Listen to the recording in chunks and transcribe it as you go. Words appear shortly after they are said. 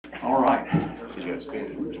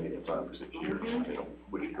expanded between the 5 or 6 years.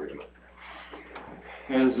 Would you agree with that?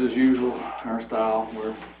 As is usual, our style,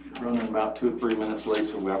 we're running about 2 or 3 minutes late,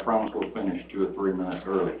 so I promise we'll finish 2 or 3 minutes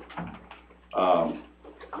early.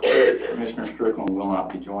 Commissioner Strickland will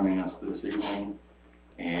not be joining us this evening,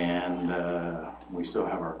 and we still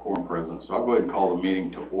have our quorum present. So I'll go ahead and call the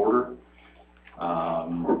meeting to order.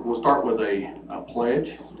 We'll start with a pledge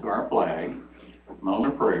to our flag, a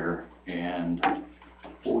moment of prayer, and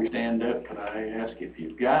before we stand up, could I ask if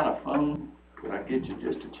you've got a phone, could I get you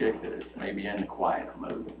just to check that it's maybe in the quiet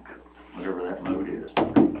mode, whatever that mode is.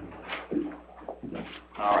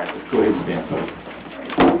 All right, let's go ahead and stand up.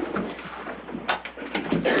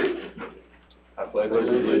 I pledge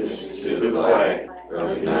allegiance to the flag of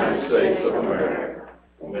the United States of America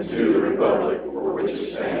and to the republic for which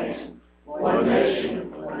it stands, one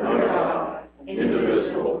nation, under God,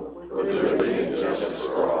 indivisible, with liberty and justice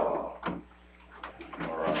for all.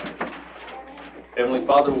 All right. Heavenly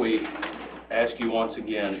Father, we ask you once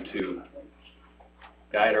again to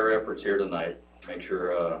guide our efforts here tonight. Make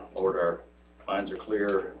sure, Lord, our minds are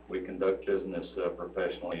clear. We conduct business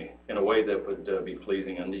professionally in a way that would be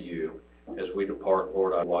pleasing unto you. As we depart,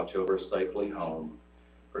 Lord, I watch over us safely home.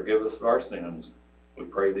 Forgive us of our sins. We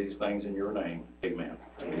pray these things in your name. Amen.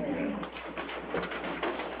 Amen.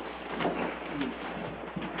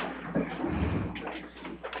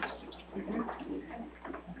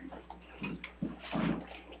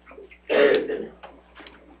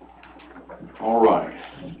 All right.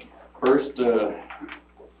 First,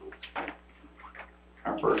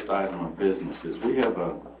 our first item of business is we have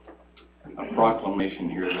a proclamation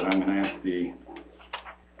here that I'm going to ask the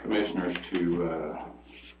commissioners to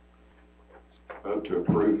vote to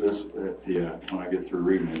approve this when I get through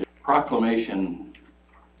reading it. Proclamation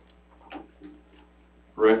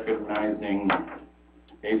recognizing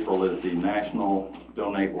April as the National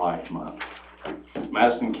Donate Life Month.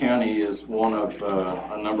 Madison County is one of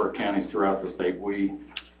a number of counties throughout the state. We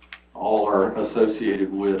all are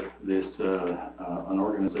associated with this an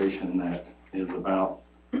organization that is about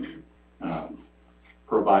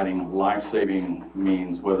providing life-saving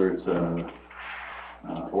means, whether it's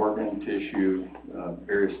organ, tissue,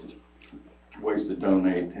 various ways to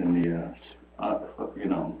donate, and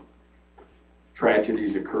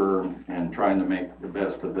tragedies occur, and trying to make the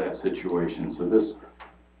best of that situation. So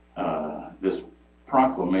this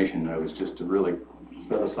proclamation, though, is just to really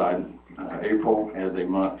set aside April as a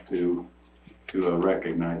month to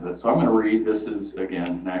recognize that. So I'm going to read. This is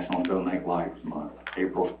again National Donate Life Month,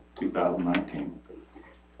 April 2019.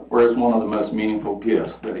 Whereas one of the most meaningful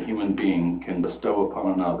gifts that a human being can bestow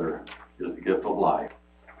upon another is the gift of life,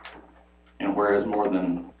 and whereas more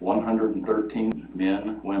than 113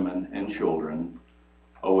 men, women, and children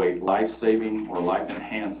owe a life-saving or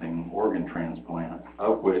life-enhancing organ transplant,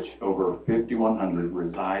 of which over 5,100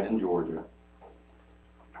 reside in Georgia,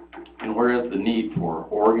 and whereas the need for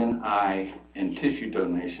organ, eye, and tissue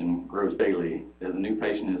donation grows daily as a new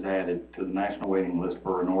patient is added to the national waiting list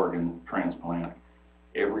for an organ transplant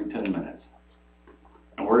every 10 minutes.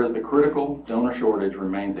 And whereas the critical donor shortage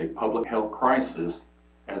remains a public health crisis,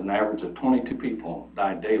 as an average of 22 people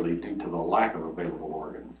die daily due to the lack of available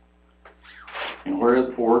organs. And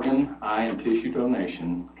whereas organ, eye, and tissue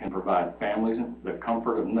donation can provide families the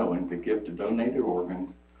comfort of knowing the gift of donated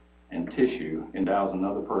organs and tissue endows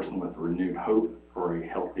another person with renewed hope for a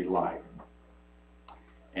healthy life.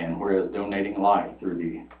 And whereas donating life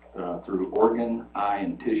through organ, eye,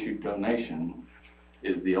 and tissue donation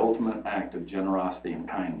is the ultimate act of generosity and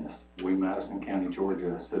kindness we Madison County,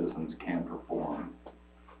 Georgia citizens can perform.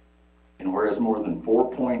 And whereas more than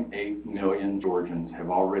 4.8 million Georgians have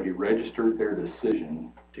already registered their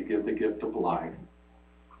decision to give the gift of life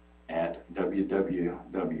at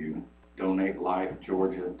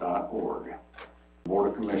www.donatelifegeorgia.org, the Board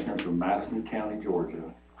of Commissioners of Madison County,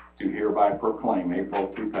 Georgia, do hereby proclaim April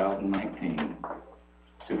 2019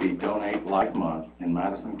 to be Donate Life Month in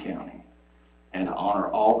Madison County, and to honor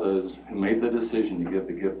all those who made the decision to give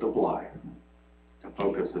the gift of life, to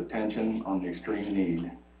focus attention on the extreme need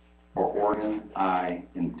for organ, eye,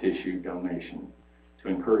 and tissue donation, to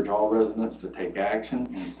encourage all residents to take action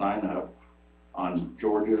and sign up on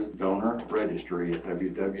Georgia's donor registry at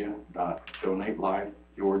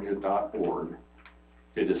www.donatelifegeorgia.org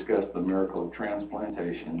to discuss the miracle of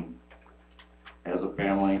transplantation as a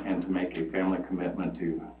family and to make a family commitment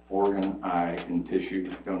to organ, eye, and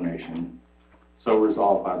tissue donation. So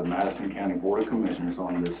resolved by the Madison County Board of Commissioners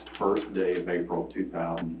on this first day of April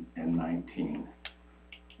 2019.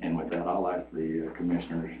 And with that, I'll ask the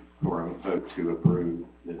commissioners for a vote to approve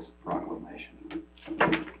this proclamation.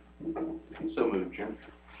 So moved, Jim.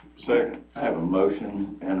 Second. I have a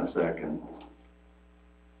motion and a second.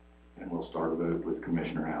 And we'll start a vote with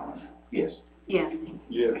Commissioner Allen. Yes. Yes.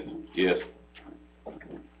 Yes. Yes.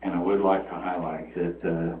 And I would like to highlight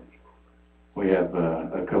that we have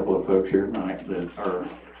a couple of folks here tonight that are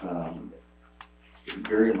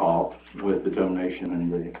very involved with the donation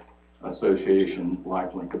and the Association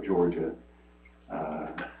Lifelink of Georgia,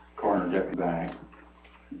 Coroner Deputy Bank,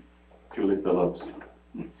 Julie Phillips,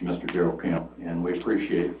 Mr. Gerald Kemp, and we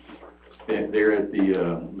appreciate that they're at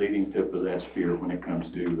the leading tip of that spear when it comes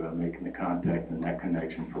to making the contact and that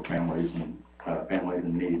connection for families and families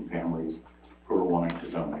in need, families who are wanting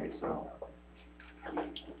to donate. So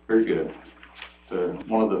very good. So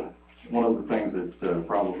one of the things that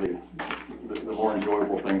probably the more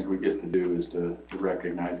enjoyable things we get to do is to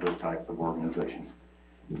recognize those types of organizations.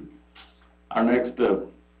 Our next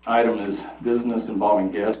item is business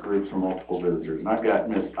involving guest groups or multiple visitors. And I've got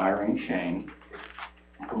Miss Irene Shane.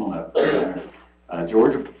 Come on up.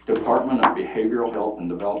 Georgia Department of Behavioral Health and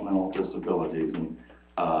Developmental Disabilities. And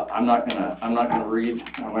I'm not gonna read.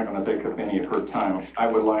 I'm not gonna take up any of her time.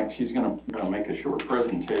 She's gonna make a short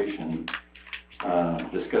presentation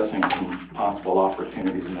discussing some possible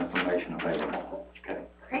opportunities and information available. Okay.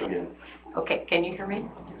 Great. Go ahead. Okay, can you hear me?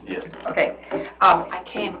 Yes. Okay. I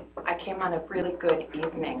came on a really good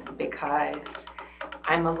evening because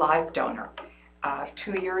I'm a live donor.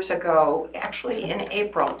 2 years ago, actually in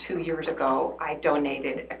April 2 years ago, I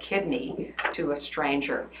donated a kidney to a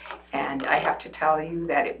stranger. And I have to tell you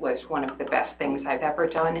that it was one of the best things I've ever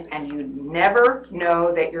done, and you never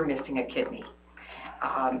know that you're missing a kidney.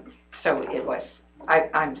 So it was,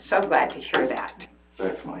 I'm so glad to hear that.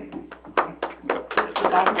 Excellent. Thank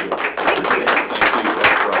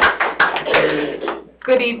you.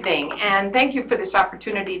 Good evening, and thank you for this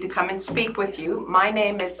opportunity to come and speak with you. My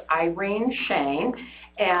name is Irene Shane,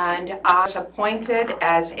 and I was appointed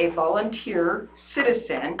as a volunteer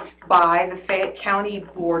citizen by the Fayette County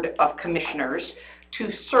Board of Commissioners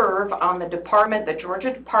to serve on the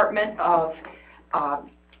Georgia Department of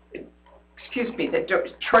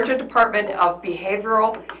Georgia Department of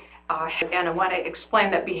Behavioral and I want to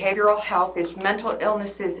explain that behavioral health is mental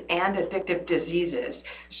illnesses and addictive diseases.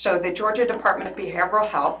 So the Georgia Department of Behavioral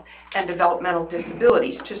Health and Developmental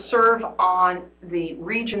Disabilities to serve on the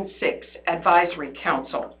Region 6 Advisory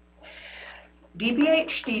Council.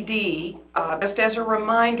 DBHDD, just as a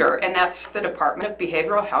reminder, and that's the Department of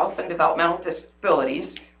Behavioral Health and Developmental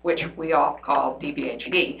Disabilities, which we all call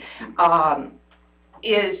DBHDD,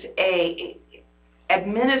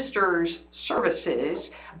 administers services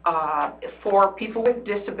for people with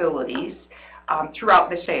disabilities throughout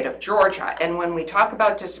the state of Georgia. And when we talk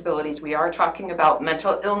about disabilities, we are talking about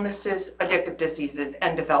mental illnesses, addictive diseases,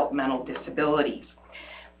 and developmental disabilities.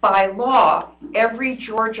 By law, every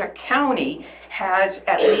Georgia county has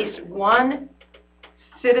at least one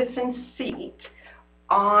citizen seat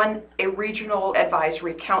on a regional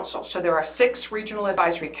advisory council. So there are 6 regional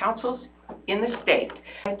advisory councils in the state.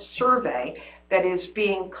 A survey that is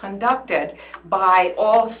being conducted by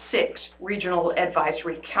all 6 regional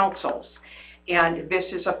advisory councils. And this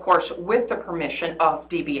is, of course, with the permission of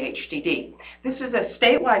DBHDD. This is a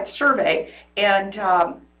statewide survey, and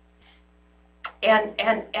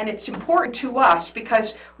it's important to us because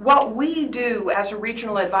what we do as a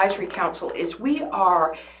regional advisory council is we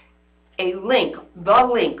are a link,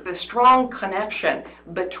 the strong connection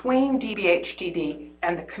between DBHDD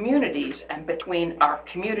and the communities, and between our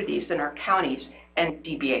communities and our counties and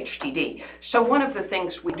DBHDD. So one of the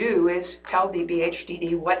things we do is tell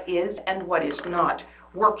DBHDD what is and what is not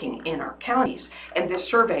working in our counties. And this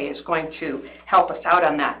survey is going to help us out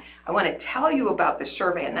on that. I want to tell you about the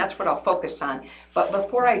survey, and that's what I'll focus on. But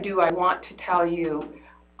before I do, I want to tell you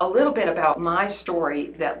a little bit about my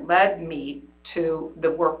story that led me to the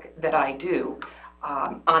work that I do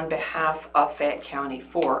on behalf of Fayette County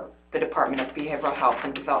for the Department of Behavioral Health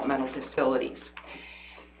and Developmental Disabilities.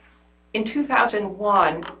 In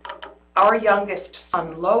 2001, our youngest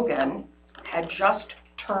son, Logan, had just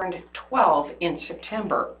turned 12 in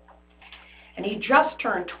September. And he just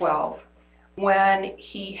turned 12 when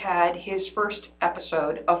he had his first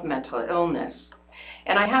episode of mental illness.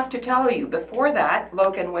 And I have to tell you, before that,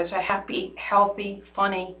 Logan was a happy, healthy,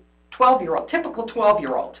 funny 12-year-old, typical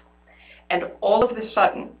 12-year-old. And all of a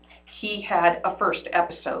sudden, he had a first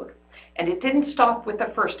episode. And it didn't stop with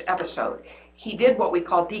the first episode. He did what we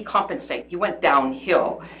call decompensate. He went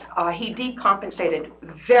downhill. He decompensated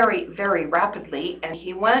very, very rapidly, and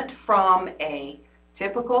he went from a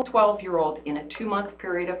typical 12-year-old in a 2-month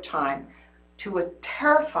period of time to a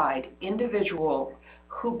terrified individual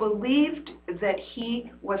who believed that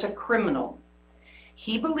he was a criminal.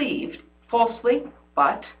 He believed, falsely,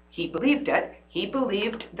 but he believed it, he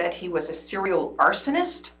believed that he was a serial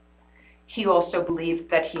arsonist, He also believed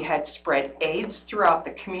that he had spread AIDS throughout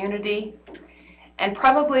the community. And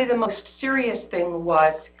probably the most serious thing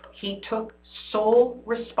was he took sole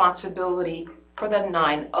responsibility for the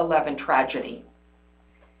 9/11 tragedy.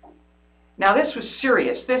 Now this was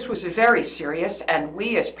serious. This was very serious, and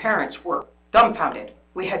we as parents were dumbfounded.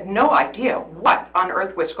 We had no idea what on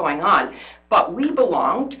earth was going on, but we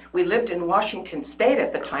lived in Washington State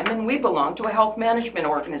at the time, and we belonged to a health management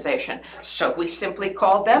organization. So we simply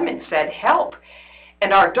called them and said, help.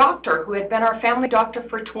 And our doctor, who had been our family doctor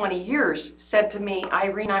for 20 years, said to me,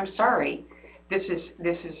 Irene, I'm sorry, this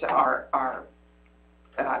is our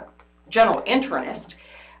general internist.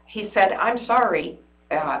 He said, I'm sorry,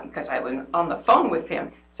 because I was on the phone with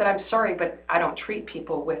him, said, I'm sorry, but I don't treat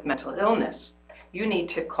people with mental illness. You need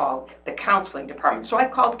to call the counseling department. So I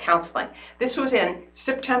called counseling. This was in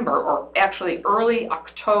September, or actually early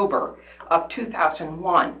October of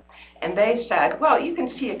 2001. And they said, well, you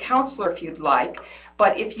can see a counselor if you'd like,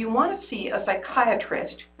 but if you want to see a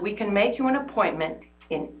psychiatrist, we can make you an appointment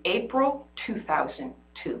in April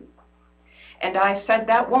 2002. And I said,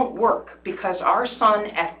 that won't work, because our son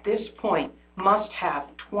at this point must have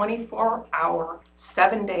 24-hour,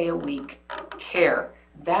 7-day-a-week care.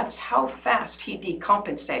 That's how fast he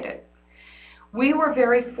decompensated. We were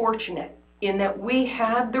very fortunate in that we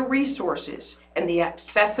had the resources and the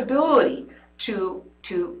accessibility to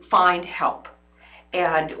find help.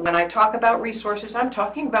 And when I talk about resources, I'm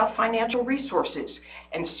talking about financial resources.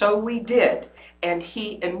 And so we did. And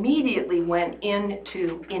he immediately went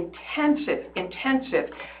into intensive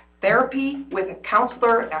therapy with a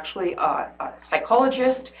counselor, actually a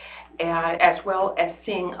psychologist, as well as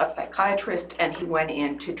seeing a psychiatrist, and he went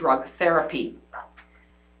into drug therapy.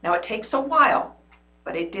 Now it takes a while,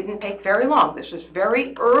 but it didn't take very long. This was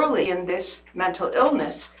very early in this mental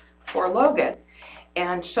illness for Logan.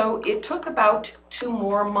 And so it took about 2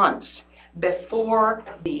 more months before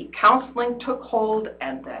the counseling took hold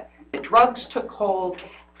and the drugs took hold,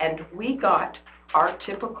 and we got our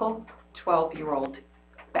typical 12-year-old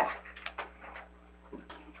back.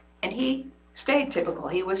 And he stayed typical.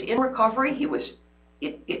 He was in recovery.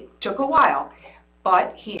 It took a while,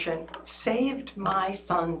 but he saved my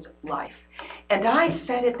son's life. And I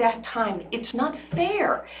said at that time, it's not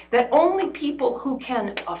fair that only people who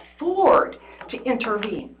can afford to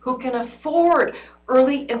intervene, who can afford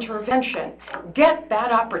early intervention, get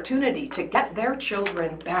that opportunity to get their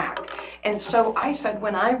children back. And so I said,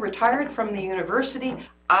 when I retired from the university,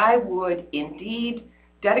 I would indeed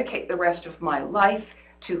dedicate the rest of my life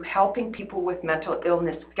to helping people with mental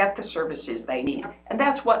illness get the services they need. And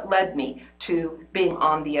that's what led me to being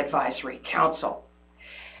on the advisory council.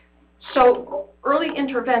 So early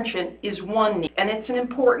intervention is one need, and it's an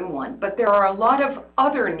important one, but there are a lot of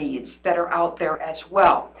other needs that are out there as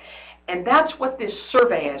well. And that's what this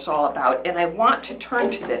survey is all about, and I want to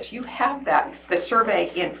turn to this. You have the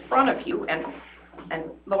survey in front of you, and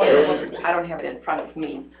lo and behold, I don't have it in front of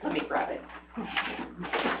me. Let me grab it.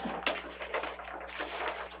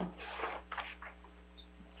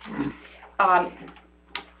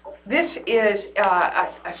 This is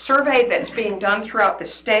a survey that's being done throughout the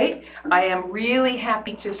state. I am really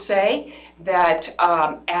happy to say that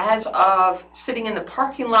as of sitting in the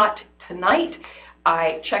parking lot tonight,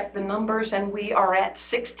 I checked the numbers and we are at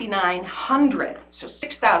 6,900. So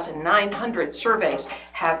 6,900 surveys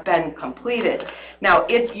have been completed. Now,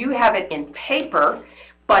 you have it in paper,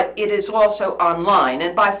 but it is also online,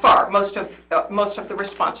 and by far most of the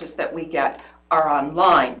responses that we get are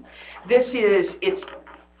online. It's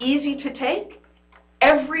easy to take.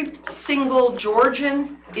 Every single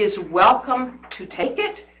Georgian is welcome to take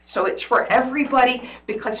it. So it's for everybody,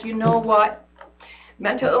 because you know what?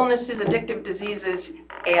 Mental illnesses, addictive diseases,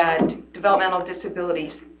 and developmental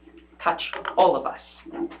disabilities touch all of us.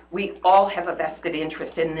 We all have a vested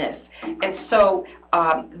interest in this. And so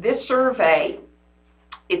this survey,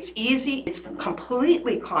 it's easy, it's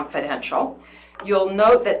completely confidential. You'll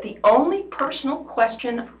note that the only personal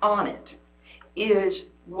question on it is,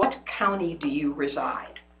 what county do you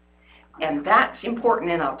reside? And that's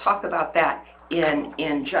important, and I'll talk about that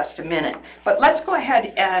in just a minute. But let's go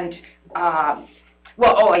ahead and, I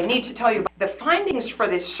need to tell you the findings for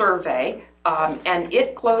this survey, and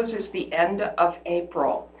it closes the end of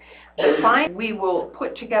April. We will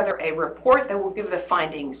put together a report that will give the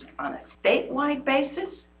findings on a statewide basis,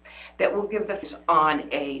 that will give this on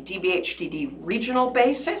a DBHDD regional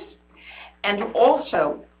basis, and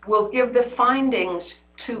also will give the findings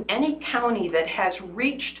to any county that has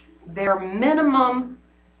reached their minimum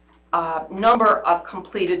number of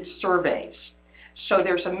completed surveys. So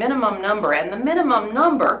there's a minimum number, and the minimum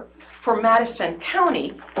number for Madison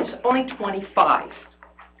County is only 25.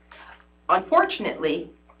 unfortunately,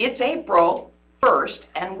 it's April 1st,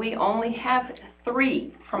 and we only have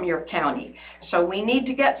 3 from your county. So we need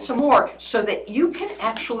to get some more so that you can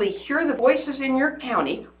actually hear the voices in your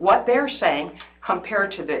county, what they're saying,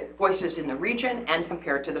 compared to the voices in the region and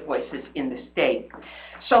compared to the voices in the state.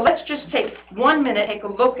 So let's just take 1 minute, take a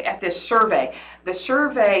look at this survey. The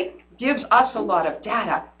survey gives us a lot of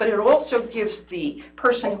data, but it also gives the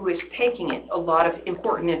person who is taking it a lot of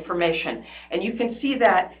important information. And you can see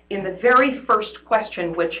that in the very first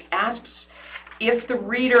question, which asks if the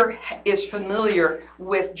reader is familiar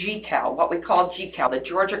with GCAL, what we call GCAL, the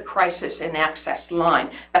Georgia Crisis and Access Line.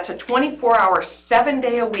 That's a 24-hour,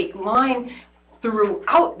 7-day-a-week line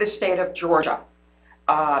throughout the state of Georgia.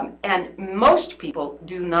 And most people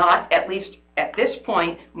do not, at least at this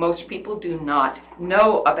point, most people do not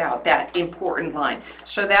know about that important line.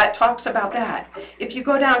 So that talks about that. If you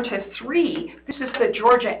go down to 3, this is the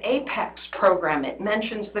Georgia APEX program. It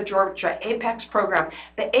mentions the Georgia APEX program.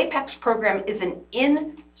 The APEX program is an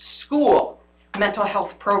in-school mental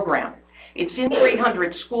health program. It's in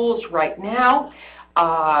 300 schools right now.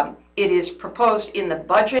 It is proposed in the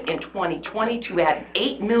budget in 2020 to add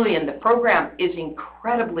 $8 million. The program is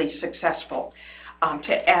incredibly successful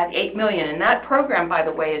to add $8 million. And that program, by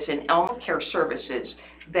the way, is in Elm Care Services.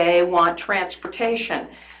 They want transportation.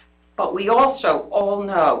 But we also all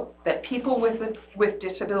know that people with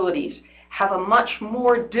disabilities have a much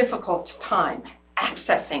more difficult time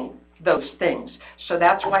accessing those things. So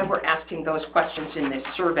that's why we're asking those questions in this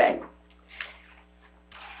survey.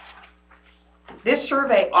 This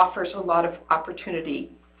survey offers a lot of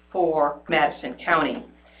opportunity for Madison County,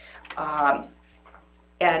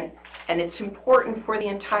 and it's important for the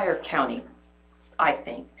entire county, I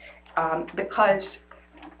think, because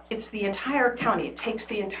it's the entire county. It takes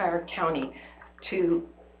the entire county to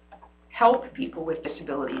help people with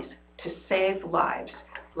disabilities, to save lives,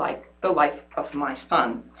 like the life of my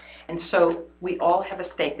son. And so we all have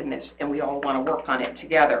a stake in this, and we all want to work on it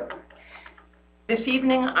together. This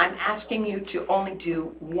evening, I'm asking you to only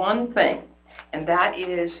do one thing, and that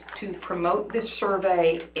is to promote this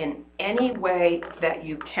survey in any way that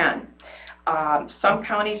you can. Some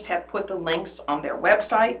counties have put the links on their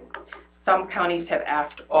website. Some counties have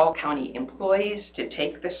asked all county employees to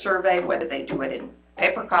take the survey, whether they do it in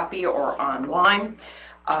paper copy or online.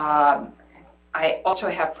 I also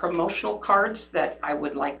have promotional cards that I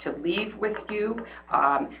would like to leave with you.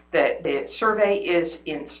 The survey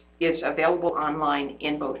is available online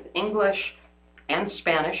in both English and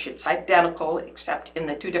Spanish. It's identical except in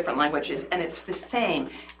the 2 different languages, and it's the same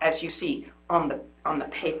as you see on the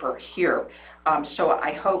paper here. So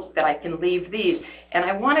I hope that I can leave these. And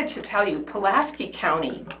I wanted to tell you, Pulaski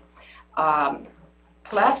County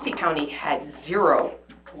had 0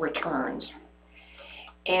 returns.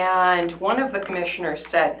 And one of the commissioners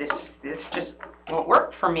said, this just won't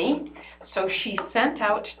work for me. So she sent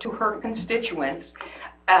out to her constituents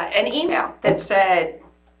an email that said,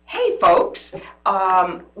 hey folks,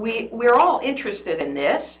 we're all interested in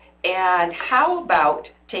this, and how about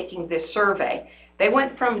taking this survey? They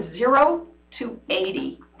went from 0 to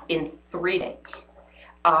 80 in 3 days.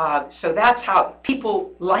 So that's how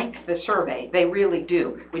people like the survey. They really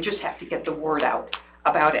do. We just have to get the word out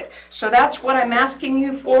about it. So that's what I'm asking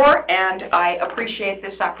you for, and I appreciate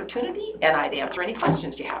this opportunity, and I'd answer any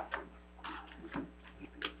questions you have.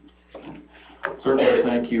 Certainly,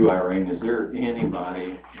 thank you, Irene. Is there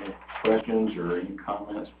anybody with questions or any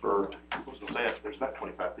comments for? I was going to say, there's about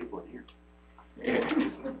 25 people in here. Yeah.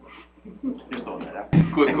 Just on that.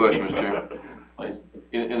 Quick question, Mr. Chairman.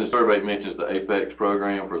 In the survey, it mentions the APEX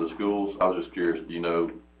program for the schools. I was just curious, do you know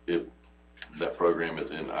if that program is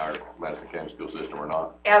in our Madison County school system or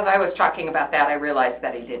not? As I was talking about that, I realized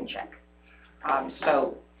that he didn't check.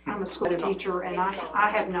 So I'm a school teacher, and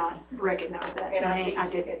I have not recognized that. And I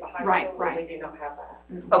did. at the high Right, school, right. we do not have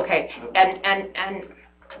that. okay, and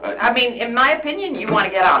I mean, in my opinion, you want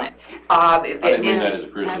to get on it. I didn't mean that as a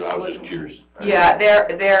criticism, I was just curious. Yeah,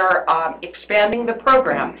 they're expanding the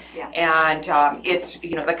program, Yeah. and it's,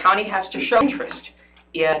 you know, the county has to show interest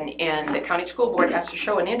in the county school board has to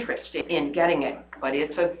show an interest in getting it, but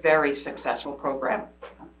it's a very successful program.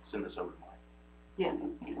 Send this over to Mike. Yeah.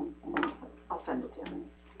 I'll send it to him,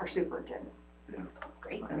 our superintendent.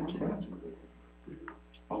 Great.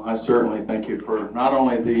 Well, I certainly thank you for not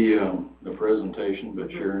only the presentation,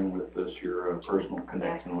 but sharing with us your personal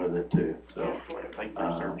connection with it too. So, Thank you for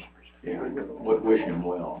your service. yeah, wish him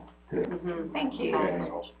well too. Thank you. Okay.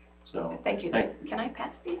 So, Thank you. Can I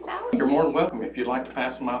pass these out? you're more than welcome. If you'd like to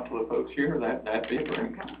pass them out to the folks here, that'd be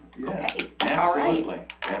great. Yeah, Okay. All right. absolutely.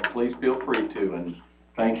 Yeah, please feel free to, and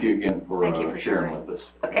thank you again for, Thank you for sharing sharing. with us.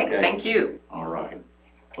 Okay, thank you. All right.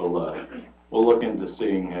 Well, we'll look into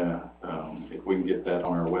seeing, if we can get that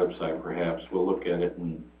on our website perhaps. We'll look at it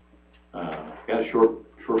and, got a short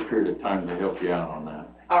period of time to help you out on that.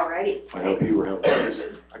 All righty. I help you or help us.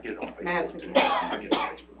 I get it on Facebook. Madison. I get it on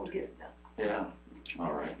Facebook. We'll get it done. Yeah.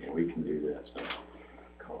 All right, yeah, we can do that, so.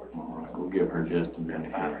 All right, we'll give her just a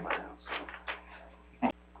minute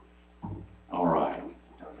here. All right.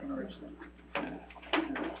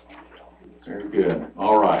 Very good.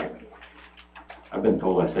 All right. I've been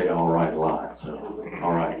told I say all right a lot, so,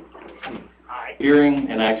 all right. Hearing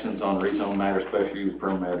and actions on rezone matter special use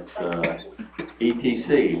permits,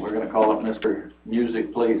 ETC. We're gonna call up Mr.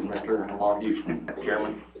 Music, please, Mr. Lamar Houston,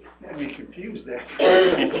 Chairman. Let me confuse that.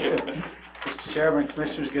 Mr. Chairman,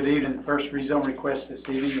 Commissioners, good evening. The first rezone request this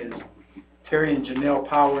evening is Terry and Janelle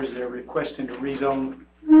Powers. They're requesting to rezone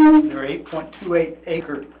their 8.28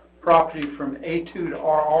 acre property from A2 to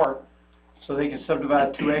RR so they can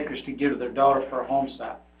subdivide 2 acres to give to their daughter for a home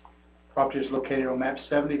site. Property is located on map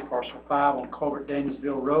 70, parcel 5 on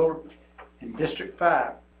Culvert-Danielsville Road in District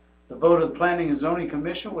 5. The vote of the Planning and Zoning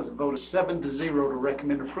Commission was a vote of 7-0 to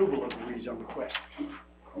recommend approval of the rezone request.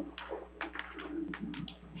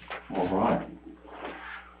 All right.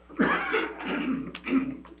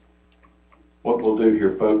 What we'll do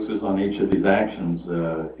here, folks, is on each of these actions,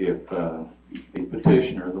 if the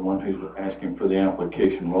petitioner, the one who's asking for the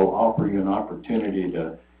application, will offer you an opportunity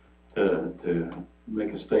to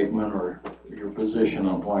make a statement or your position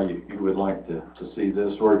on why you would like to see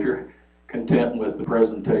this, or if you're content with the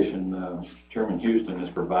presentation Chairman Houston has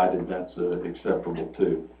provided, that's acceptable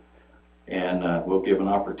too. And we'll give an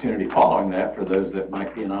opportunity following that for those that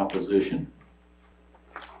might be in opposition.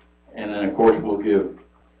 And then, of course, we'll give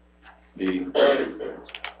the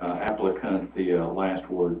applicant the last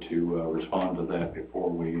word to respond to that before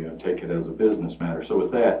we take it as a business matter. So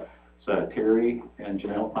with that, Terry and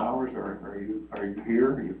Janelle Powers, are you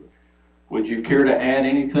here? Would you care to add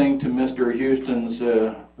anything to Mr. Houston's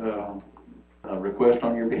request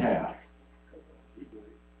on your behalf?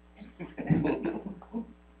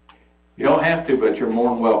 You don't have to, but you're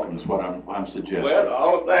more than welcome is what I'm suggesting. Well, the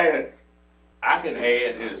only thing that I can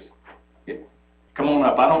add is, Come on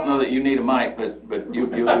up. I don't know that you need a mic, but you'll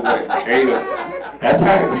do great. There you go. That's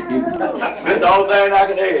right. that's the only thing I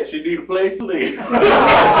can add, she need a place to live.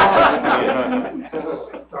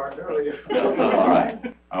 Start earlier. All right.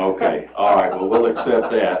 Okay. All right. Well, we'll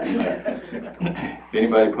accept that. If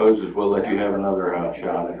anybody opposes, we'll let you have another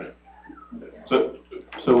shot at it.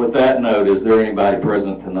 So with that note, is there anybody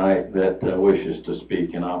present tonight that wishes to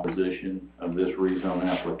speak in opposition of this rezone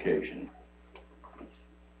application?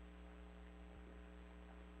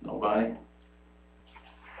 Nobody?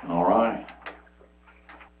 All right.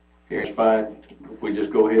 Here's by, if we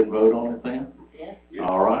just go ahead and vote on it then? Yeah.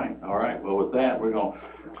 All right. Well, with that, we're going to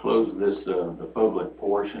close this, the public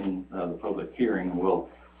portion, the public hearing. We'll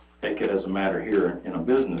take it as a matter here in a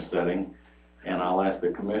business setting, and I'll ask the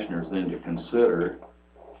commissioners then to consider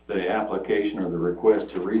the application or the request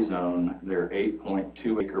to rezone their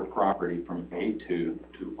 8.2 acre property from A2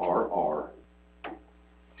 to RR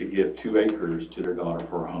to give 2 acres to their daughter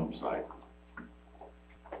for a home site.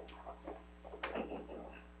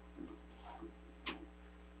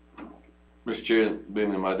 Mr. Chair,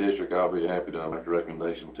 being in my district, I'll be happy to make a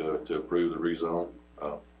recommendation to approve the rezone.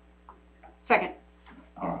 Second.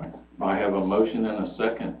 All right. I have a motion and a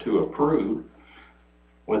second to approve.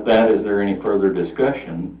 With that, is there any further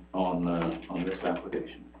discussion on this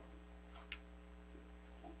application?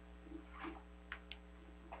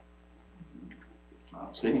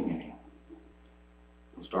 Not seeing any.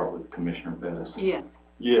 We'll start with Commissioner Madison. Yes.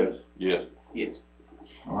 Yes. Yes. Yes.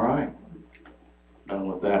 All right. Done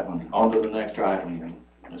with that one. On to the next item then,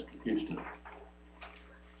 Mr. Houston.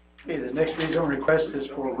 Okay, the next rezone request is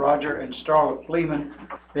for Roger and Starla Fleeman.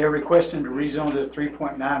 They're requesting to rezone the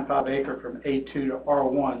 3.95 acre from A2 to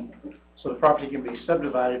R1 so the property can be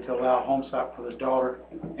subdivided to allow a home site for the daughter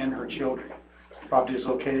and her children. The property is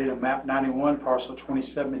located in map 91, parcel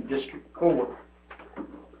 27 in District 4.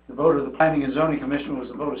 The vote of the Planning and Zoning Commission was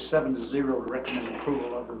a vote of 7-0 to recommend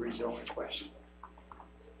approval of the rezone request.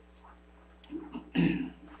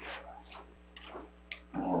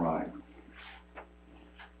 All right.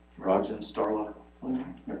 Roger and Starla.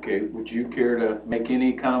 Okay, would you care to make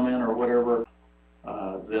any comment or whatever?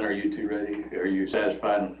 Then are you two ready? Are you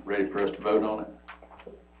satisfied and ready for us to vote on it?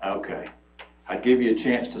 Okay. I'd give you a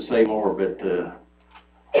chance to say more, but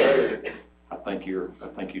I think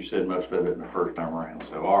you said most of it in the first time around.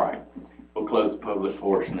 So all right, we'll close the public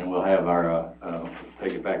portion and we'll have our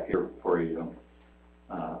take it back here for you.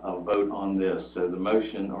 A vote on this. So the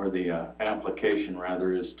motion or the application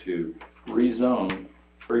rather is to rezone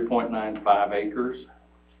 3.95 acres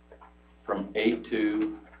from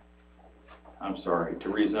to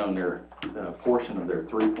rezone their, portion of their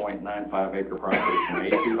 3.95 acre property from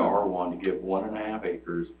A2 to R1 to give 1.5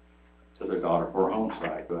 acres to their daughter for a home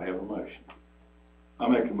site. Do I have a motion? I'll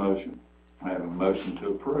make a motion. I have a motion to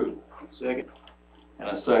approve. Second. And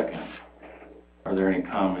a second. Are there any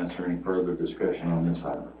comments or any further discussion on this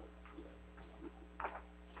item?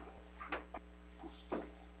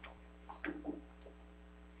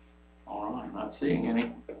 All right, not seeing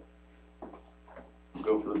any. We'll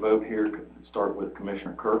go for the vote here. Start with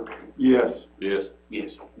Commissioner Kirk. Yes. Yes.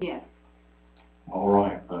 Yes. Yes. All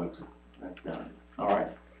right, folks. That's done. All right.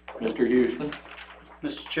 Mr. Houston.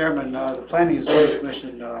 Mr. Chairman, the Planning and Zoning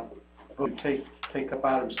Commission, would take up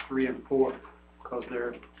items 3 and 4 because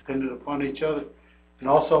they're dependent upon each other. And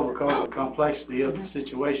also because of the complexity of the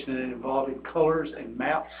situation involving colors and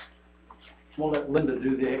maps. We'll let Linda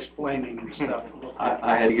do the explaining and stuff.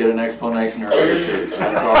 I had to get an explanation earlier too. So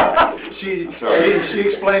that's all right. She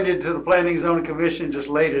explained it to the Planning and Zoning Commission, just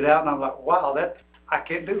laid it out, and I'm like, wow, I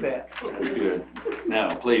can't do that. That's good.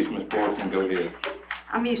 Now, please, Ms. Borson, go ahead.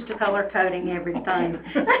 I'm used to color coding everything.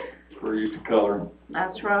 We're used to coloring.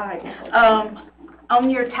 That's right. On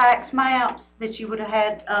your tax maps that you would have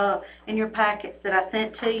had in your packets that I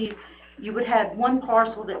sent to you, you would have one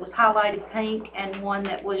parcel that was highlighted pink and one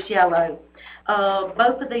that was yellow.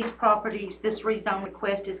 Both of these properties, this rezone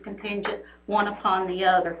request is contingent one upon the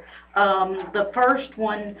other. The first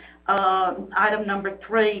one, item number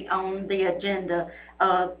 3 on the agenda,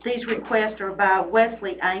 these requests are by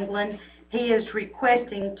Wesley Anglin. He is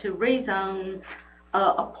requesting to rezone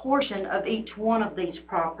a portion of each one of these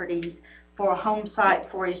properties for a home site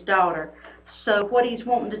for his daughter. So what he's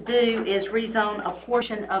wanting to do is rezone a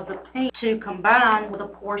portion of the pink to combine with a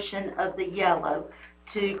portion of the yellow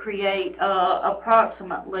to create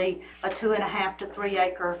approximately a 2.5 to 3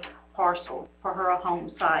 acre parcel for her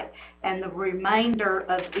home site. And the remainder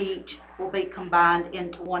of each will be combined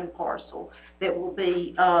into one parcel that will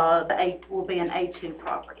be will be an A2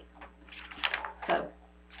 property. So,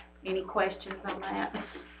 any questions on that?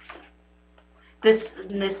 This,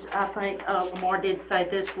 I think Lamar did say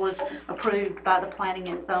this was approved by the Planning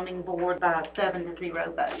and Zoning Board by a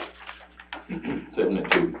 7-0 vote.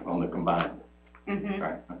 7-2 on the combined. Mm-hmm.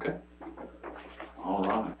 Right, okay. All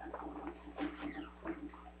right.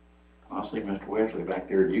 I'll see Mr. Wesley back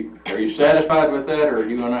there. Are you satisfied with that, or are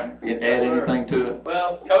you going to add anything to it?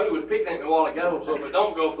 Well, Cody was picking a while ago, so if it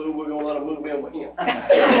don't go through, we're going to let him move in with him.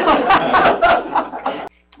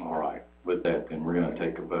 All right. With that, then we're going to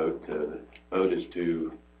take a vote. The vote is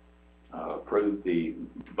to approve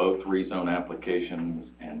both rezone applications,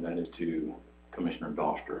 and that is to Commissioner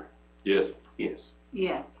Doster. Yes. Yes.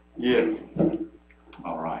 Yes. Yes.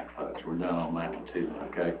 All right, folks, we're done on that one too,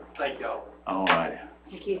 okay? Thank y'all. All right.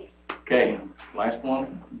 Thank you. Okay, last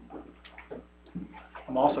one.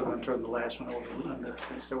 I'm also going to turn the last one over to Linda,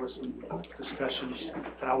 since there was some discussions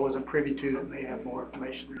that I wasn't privy to that may have more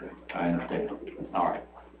information. I understand. All right.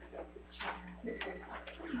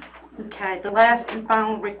 Okay, the last and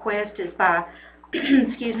final request is by,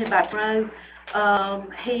 excuse me, by Rowe.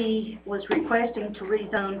 He was requesting to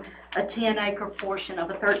rezone a 10-acre portion of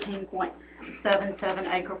a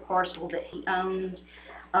 13.77 acre parcel that he owns.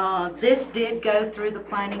 This did go through the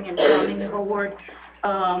Planning and Zoning Board.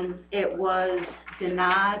 It was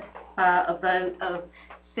denied by a vote of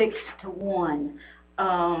 6-1.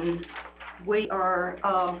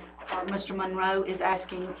 Mr. Monroe is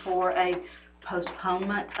asking for a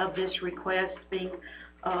postponement of this request being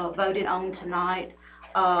voted on tonight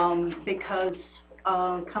because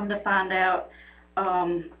come to find out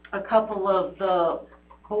a couple of the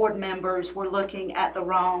board members were looking at the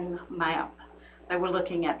wrong map. They were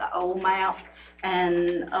looking at the old map,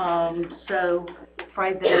 and so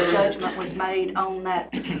afraid that a judgment was made on that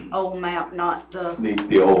old map, not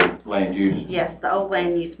the old land use. Yes, the old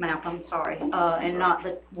land use map, I'm sorry, and not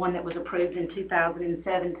the one that was approved in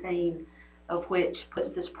 2017, of which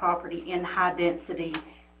puts this property in high density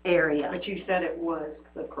area. But you said it was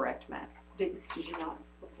the correct map. Did you not?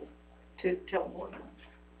 To tell more?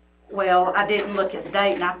 Well, I didn't look at the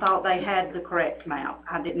date, and I thought they had the correct map.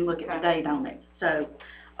 I didn't look at the date on it. So,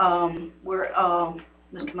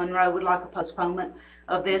 Mr. Monroe would like a postponement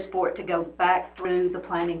of this for it to go back through the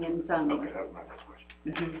Planning and Zoning. Okay, that was my next question.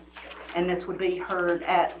 Mm-hmm. And this would be heard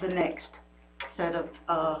at the next set of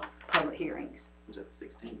public hearings. Is that the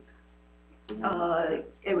 16th?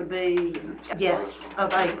 It would be, yes,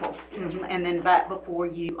 of April, and then back before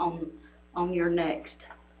you on your next.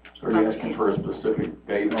 So are you asking for a specific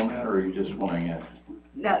date on that, or are you just wanting it?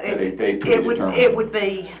 No, At a date to be it would, determined?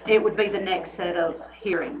 it would be the next set of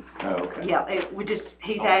hearings. Oh, okay. Yeah,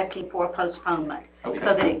 he's asking for a postponement, so Okay.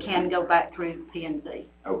 that it can go back through P and Z.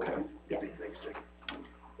 Okay.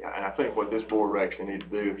 Yeah, and I think what this board actually need to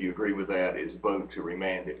do, if you agree with that, is vote to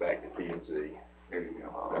remand it back to P and Z. There you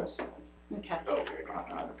go. That's, Okay.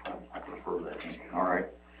 I prefer that. All right.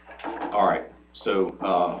 All right. So,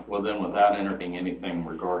 well then, without entering anything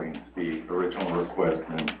regarding the original request,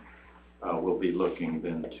 then, we'll be looking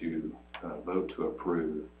then to, vote to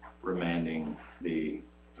approve remanding the,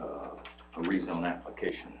 a rezone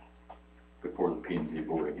application before the P and Z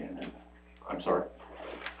board again. And, I'm sorry.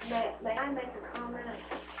 May I make a comment,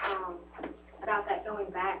 about that going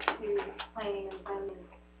back to planning and zoning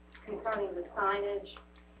concerning the signage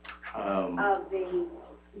of the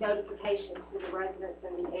notification to the residents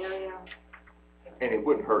in the area? And it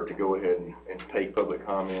wouldn't hurt to go ahead and take public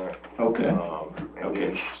comment. Okay. And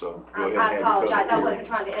then, so go ahead and I have apologize, I the public wasn't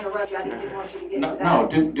trying to interrupt you, I didn't want you to get No, to no,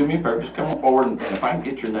 that. do me a favor, just come forward, and if I can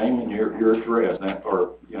get your name and your address, that,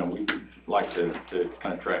 or, you know, we'd like to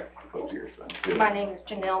kind of track folks here, so. good. My name is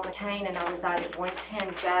Janelle McCain, and I reside at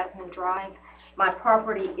 110 Jasmine Drive. My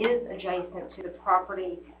property is adjacent to the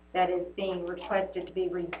property that is being requested to be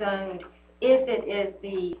rezoned, if it is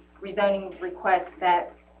the rezoning request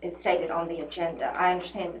that is stated on the agenda. I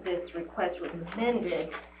understand that this request was amended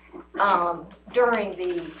during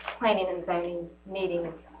the planning and zoning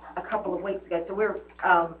meeting a couple of weeks ago. So we're,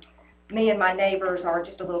 me and my neighbors are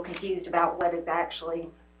just a little confused about what is actually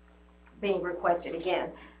being requested again.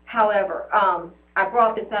 However, I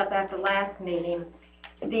brought this up at the last meeting.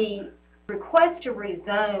 The request to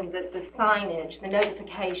rezone, that the signage, the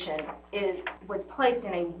notification, was placed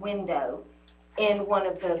in a window in one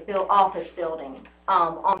of the office buildings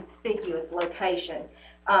on a conspicuous location.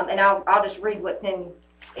 And I'll just read what's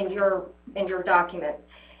in your document.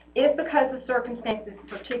 If because of circumstances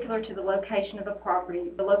particular to the location of the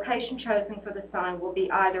property, the location chosen for the sign will be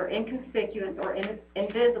either inconspicuous or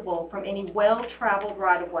invisible from any well-traveled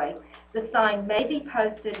right-of-way, the sign may be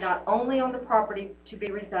posted not only on the property to be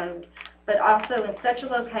rezoned, but also in such a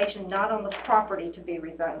location not on the property to be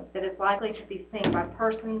rezoned that is likely to be seen by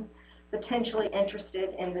persons potentially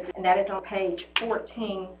interested in and that is on page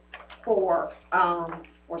 14.4, or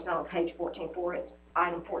it's not on page 14.4, it's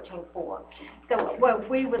item 14.4. So what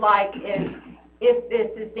we would like is, if this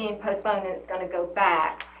is being postponed and it's going to go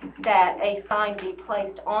back, that a sign be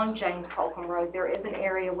placed on James Holcomb Road. There is an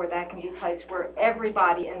area where that can be placed where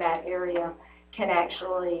everybody in that area can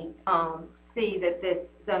actually see that this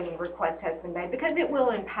zoning request has been made, because it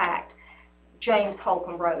will impact James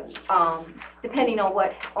Holcomb Road, depending on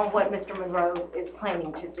what Mr. Monroe is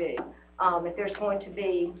planning to do. If there's going to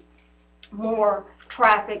be more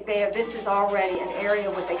traffic there, this is already an area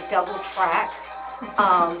with a double track,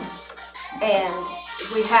 and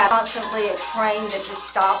we have constantly a train that just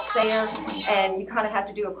stops there, and you kind of have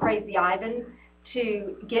to do a crazy Ivan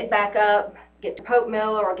to get back up, get to Pope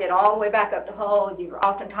Mill, or get all the way back up to Hull. You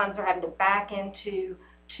oftentimes are having to back into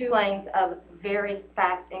 2 lanes of very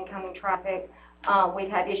fast incoming traffic. We've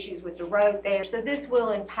had issues with the road there, so this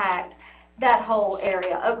will impact that whole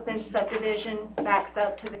area. Oakland subdivision backs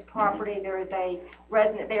up to this property. There is a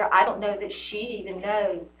resident there. I don't know that she even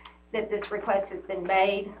knows that this request has been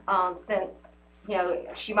made, since, you know,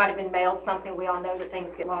 she might have been mailed something. We all know that things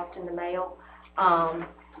get lost in the mail.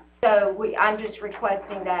 So I'm just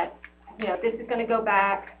requesting that, you know, if this is going to go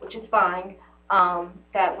back, which is fine,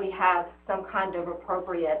 that we have some kind of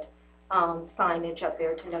appropriate signage up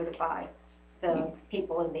there to notify the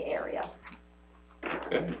people in the area.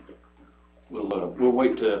 Okay. We'll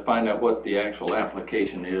wait to find out what the actual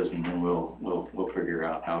application is, and then we'll figure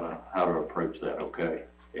out how to approach that, okay?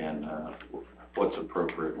 And what's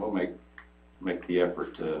appropriate. We'll make the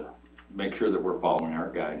effort to make sure that we're following our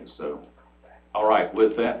guidance. So, all right.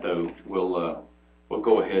 With that though, we'll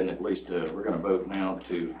go ahead and at least we're going to vote now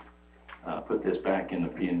to put this back in the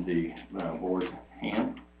P&Z board's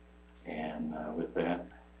hand. And with that,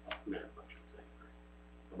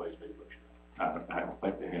 I don't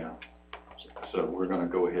think they have. So we're going to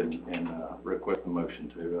go ahead and request a motion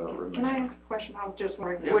to remove. Can I ask a question? I was just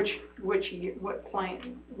wondering, Yeah.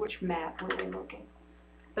 which map were they looking?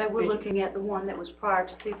 They were looking at the one that was prior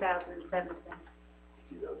to 2017.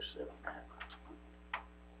 07.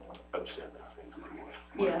 07, I think.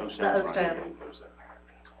 Yeah, the 07.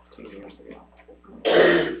 2 years ago.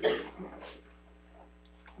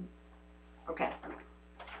 Okay.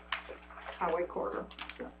 Highway corridor.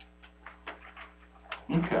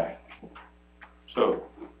 Okay. So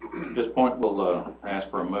at this point, we'll ask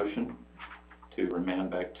for a motion to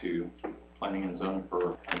remand back to planning and zoning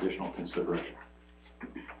for additional consideration.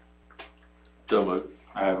 So moved.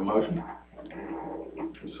 I have a motion.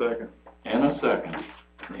 Second. And a second.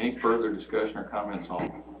 Any further discussion or comments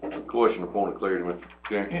on? A question, a point of clarity, Mr.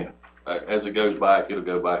 Chairman. Yeah. As it goes back, it'll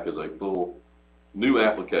go back as a full, new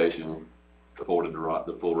application afforded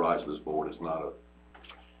the full rights of this board. It's not a,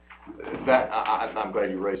 I'm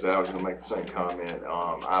glad you raised that. I was gonna make the same comment.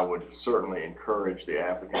 I would certainly encourage the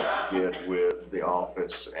applicant to get with the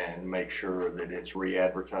office and make sure that it's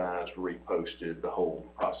re-advertised, reposted, the whole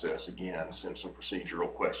process again, since some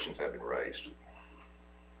procedural questions have been raised.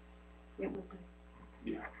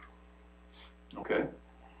 Yeah. Okay.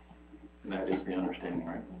 And that is the understanding,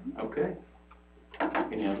 right? Okay.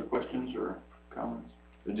 Any other questions or comments?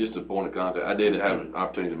 just a point of contact. I did have an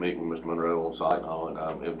opportunity to meet with Mr. Monroe on site now, and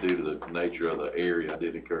due to the nature of the area, I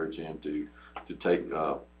did encourage him to take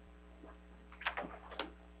the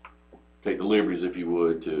liberties, if you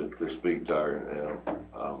would, to speak to our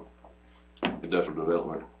industrial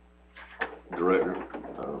development director,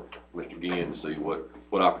 Mr. Ginn, to see what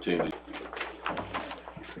opportunities.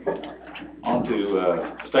 On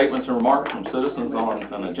to statements and remarks from citizens on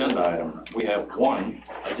an agenda item. We have one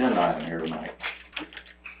agenda item here tonight.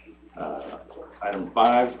 Item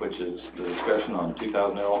 5, which is the discussion on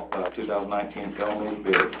 2019 LME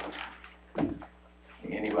bid.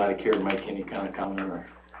 Anybody care to make any kind of comment or?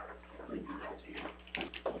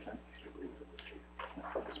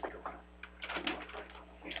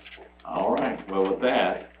 All right, well with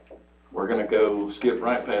that, we're going to go skip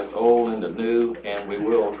right past old into new, and we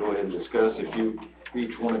will go ahead and discuss. If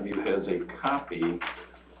each one of you has a copy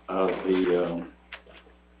of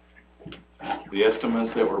the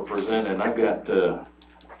estimates that were presented. I've got,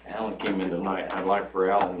 Alan came in tonight. I'd like for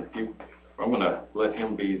Alan, I'm going to let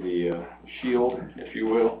him be the shield, if you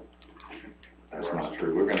will. That's not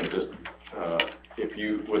true. We're going to just, if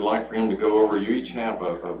you would like for him to go over, you each have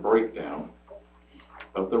a breakdown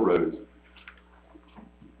of the roads.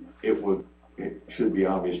 It should be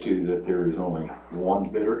obvious to you that there is only one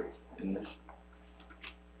bidder in this.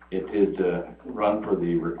 It did run for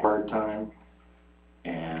the required time,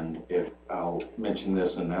 and if I'll mention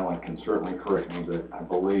this, and Alan can certainly correct me, but I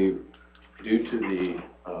believe due to the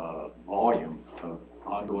volume of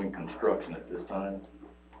ongoing construction at this time,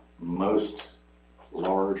 most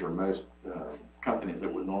large or most companies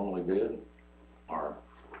that would normally bid are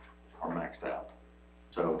maxed out.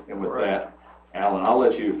 So, and with that, Alan, I'll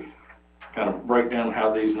let you kind of break down how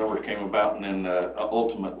these numbers came about, and then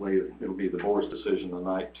ultimately it'll be the board's decision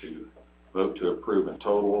tonight to vote to approve in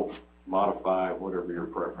total, modify, whatever your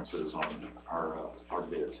preference is on our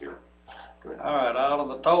bids here. All right, out of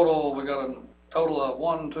the total, we got a total of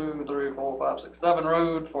 1, 2, 3, 4, 5, 6, 7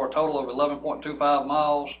 roads for a total of 11.25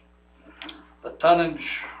 miles. The tonnage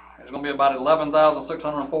is going to be about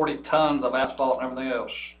 11,640 tons of asphalt and everything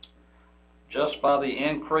else. Just by the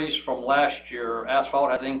increase from last year,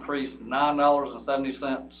 asphalt has increased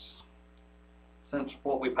 $9.70 since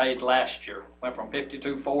what we paid last year. Went from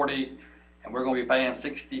 $52.40, and we're going to be paying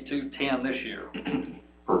 $62.10 this year.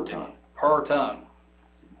 Per ton. Per ton.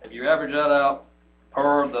 If you average that out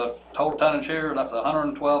per the total tonnage here, that's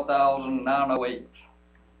 112,908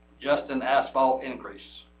 just in asphalt increase.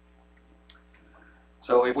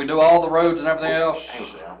 So if we do all the roads and everything else,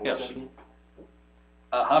 yes.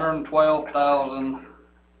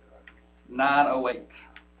 112,908.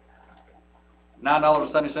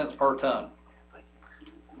 $9.70 per ton.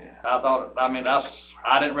 Yeah.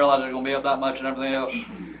 I didn't realize it was going to be up that much and everything else.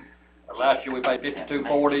 Last year we paid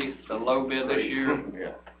 $52.40, the low bid this year.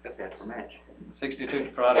 Yeah. That's for match.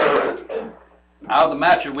 62 Friday. Out of the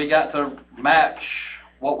matches, we got to match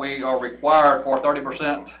what we are required for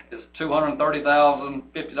 30% is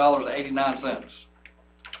 $230,050.89.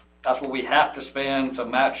 That's what we have to spend to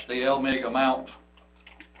match the LMIG amount.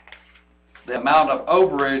 The amount of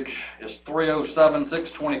overage is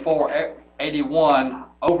 $307,624.81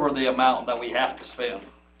 over the amount that we have to spend.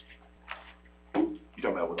 You're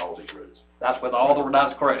talking about with all these roads? That's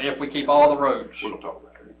that's correct, if we keep all the roads. We're going to talk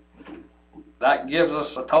about it. That gives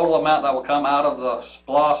us a total amount that will come out of the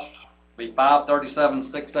SPLOST be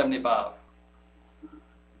 $537,675.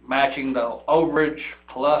 Matching the overage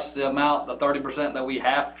plus the amount, the 30% that we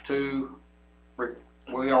have to,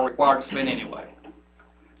 we are required to spend anyway.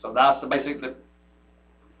 So that's the basic.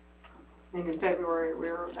 And in February, we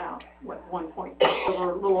were about, what, a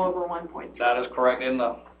little over 1.2. That is correct in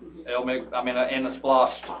the LMIG, in the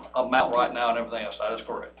SPLOST amount right now and everything else. That is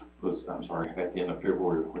correct. I'm sorry, at the end of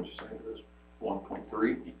February, what'd you say it was?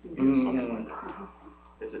 1.3? Mm-hmm.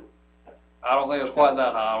 Is it? I don't think it's quite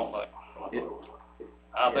that high, I don't think.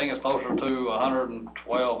 I think it's closer to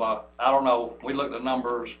 112. I don't know. We looked at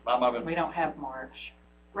numbers. We don't have March.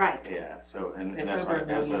 Right. Yeah, so, and It's that's over right, as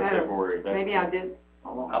of a million. February. Maybe I did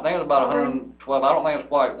I think it's about 112, I don't think it's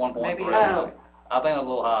quite 1.3. Maybe, I think it's a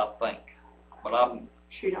little high, I think, but I'm,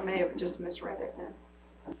 Shoot, I may have just misread it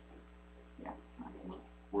then. Yeah.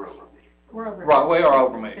 We're over. We're over. right, we are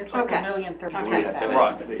over me. It's like Okay. $1,033,000.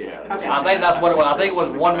 Right. Yeah. Okay. I think that's what it was, I think it was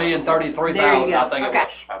 1,033,000, There you I go. think it Okay.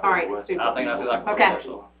 was. All right, I super. think that's exactly what Okay. it was,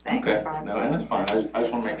 so. Thanks, Okay, Brian. no, and that's fine, I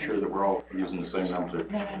just wanna make sure that we're all using the same numbers.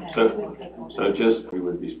 So just, we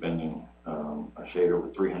would be spending, a shade over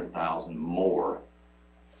 300,000 more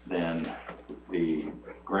than the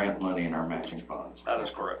grant money in our matching funds. That is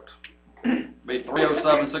correct. Be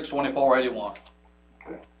 307,624.81.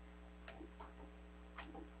 Okay.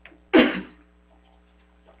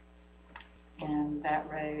 And that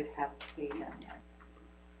road has to be done yet.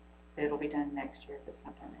 It'll be done next year if it's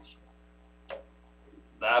not done this year.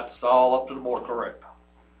 That's all up to the board, correct.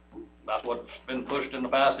 That's what's been pushed in the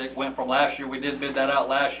past. It went from last year, we did bid that out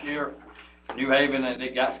last year, New Haven, and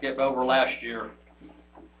it got skipped over last year.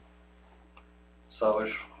 So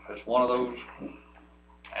it's one of those,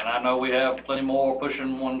 and I know we have plenty more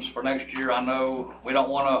pushing ones for next year. I know we don't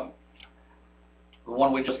wanna, the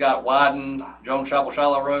one we just got widened, Jones Chapel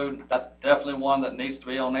Shallow Road, that's definitely one that needs to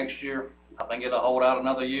be on next year. I think it'll hold out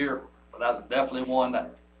another year, but that's definitely one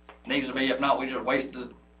that needs to be. If not, we just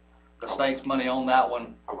wasted the state's money on that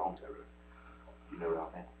one. How long's that road? You know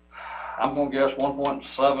about that? I'm gonna guess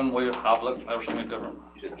 1.7, I've looked, there's so many different.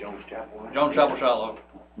 You said Jones Chapel? Jones Chapel Shallow.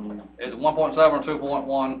 Is it 1.7 or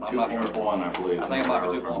 2.1? I'm not sure. 2.1, I believe. I think it might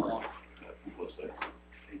be 2.1. Let's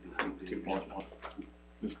see. 2.1.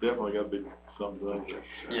 It's definitely gotta be something.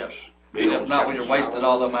 Yes. If not, we just wasted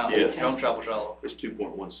all the amount. Yes. Jones Chapel Shallow. It's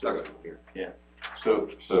 2.17 here. So,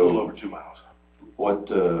 A little over 2 miles. what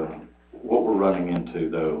we're running into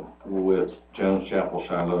though, with Jones Chapel,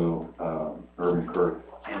 Shiloh, Urban Kirk,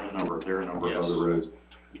 and there are a number of other roads,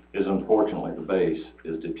 is unfortunately the base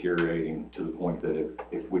is deteriorating to the point that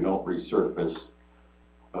if we don't resurface,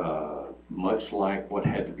 much like what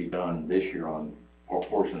had to be done this year on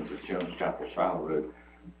portions of Jones Chapel, Shiloh Road,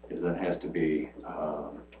 is that has to be,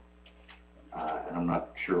 and I'm not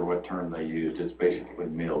sure what term they used, it's basically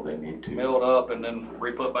milled, they need to. Milled up and then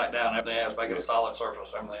re-put back down, everything else, make it a solid surface,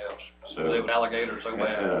 everything else. So- They would alligator so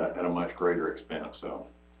bad. At a much greater expense, so.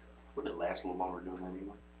 Would it last a little longer doing that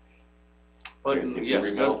anyway? Putting, If you yes,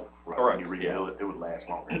 rebuild, Right, correct. when you rebuild it, it would last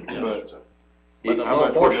longer. But But the how little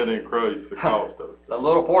much would portion, that increase the cost of it? the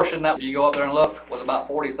little portion that you go up there and look was about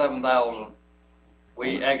 47,000.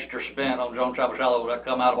 We extra spent on Jones Chapel Shallow, that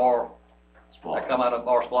come out of our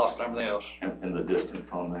splosh and everything else. And the distance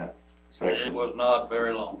on that It section, was not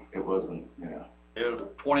very long. it wasn't, yeah, It was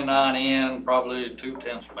 29 in, probably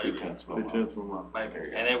 2/10 maybe, 2/10 of a 2/10 of a mile.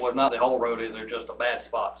 maybe. And it was not the whole road either, just the bad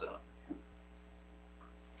spots in it.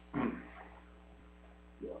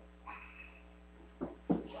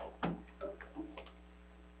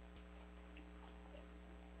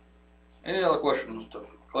 Any other questions to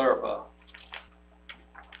clarify?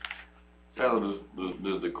 Alan,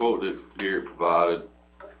 does the quote that Garrett provided,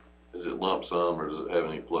 is it lump sum or does it have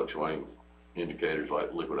any fluctuating indicators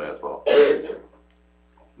like liquid asphalt?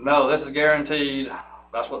 No, this is guaranteed.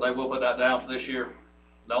 That's what they will put that down for this year.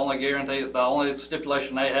 The only guarantee, the only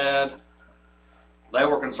stipulation they had, they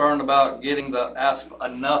were concerned about getting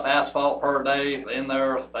enough asphalt per day in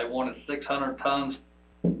there. They wanted 600 tons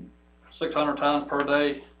per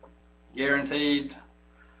day guaranteed.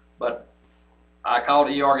 But I called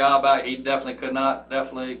the ER guy about it. He definitely could not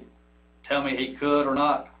tell me he could or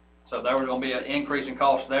not. So there was going to be an increase in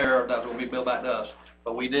cost there. That's what we billed back to us.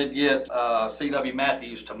 But we did get C.W.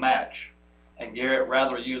 Matthews to match, and Garrett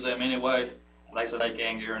rather use them anyway. And they said they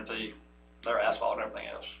can guarantee their asphalt and everything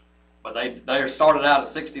else. But they started out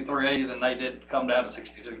at $63.80, and they did come down to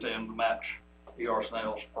 $62.10 to match ER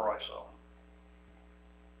Snell's price.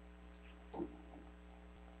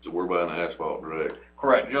 So we're buying the asphalt direct,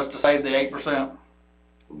 Correct, just to save the 8%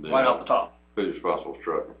 and then right off the top. who's responsible for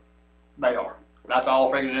trucking? They are. That's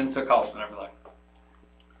all figured into cost and everything.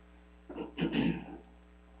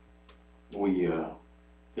 We,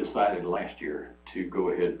 decided last year to go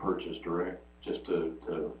ahead and purchase direct, just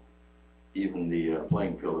to even the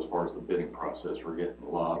playing field as far as the bidding process. We're getting a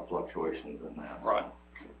lot of fluctuations in that. Right.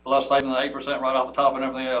 Plus saving the 8% right off the top and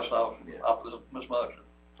everything else off this much.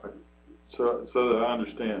 So that I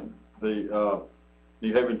understand, the,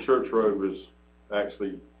 New Haven Church Road was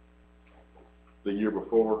actually the year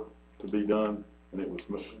before to be done, and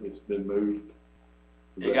it's been moved.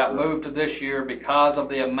 Is It that got correct? moved to this year because of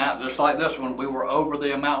the amount, just like this one, we were over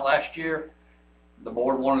the amount last year. The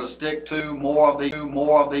board wanted to stick to more of the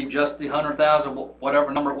just the 100,000,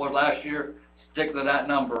 whatever number it was last year, stick to that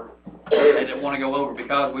number. They didn't want to go over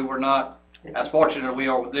because we were not as fortunate as we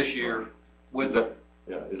are with this year with the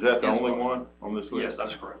Yeah, is that the only one on this list? Yes,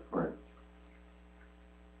 that's correct. Right.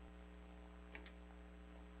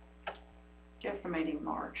 Estimating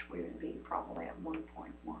March, we would be probably at 1.1.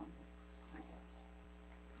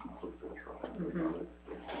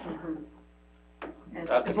 And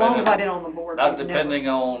That's as long as depending- I did on the board. That's we've depending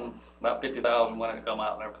on about 50,000 when it come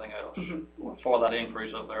out and everything else, Mhm. for that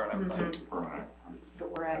increase up there and everything. Right.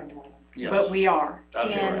 But we're adding one. Yes. But we are, That's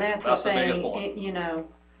correct. and that's the That's the biggest thing, point. you know,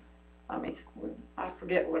 I mean, I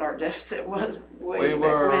forget what our deficit was way We back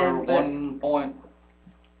were when, but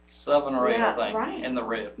 1.7 or 8, Yeah, I think, right. in the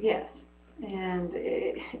red. yes, and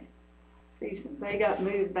they got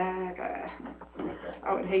moved back.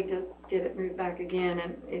 I would hate to get it moved back again,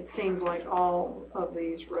 and it seems like all of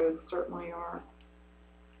these roads certainly are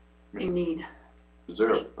in need. Is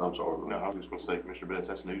there, I'm sorry, no, I was just gonna say, Commissioner Betts,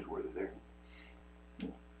 that's newsworthy there.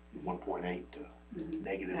 1.8 to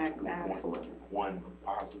negative Absolutely. 1.1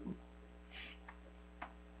 positive.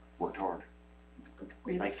 Worked hard.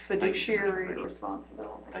 We have Thank you. fiduciary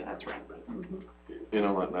responsibility, Thank you. that's right. Mhm. You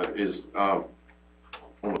know, like that is, on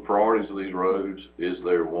the priorities of these roads, is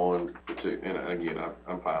there one and again,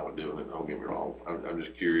 I'm fine with doing it, don't get me wrong. I'm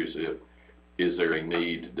just curious is there a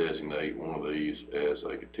need to designate one of these as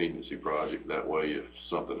a contingency project? That way, if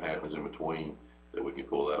something happens in between, that we can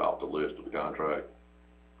pull that off the list of the contract.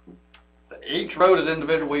 Each road is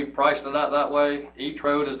individual, we priced it out that way. Each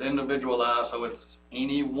road is individualized, so it's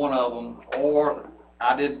any one of them, or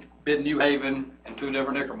I did bid New Haven in 2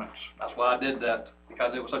 different increments. That's why I did that,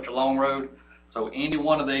 because it was such a long road. So any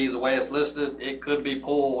one of these, the way it's listed, it could be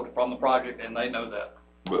pulled from the project, and they know that.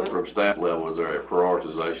 But from staff level, is there a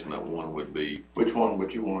prioritization that one would be? Which one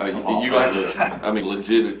would you want to come off? You have to, I mean,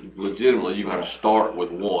 legitimately, you have to start with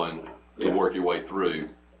one to work your way through,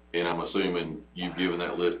 and I'm assuming you've given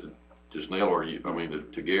that list to Snell, or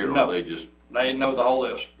to Garrett, No. or they just? They know the whole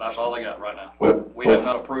list. That's all they got right now. We Well, have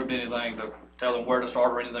not approved anything to tell them where to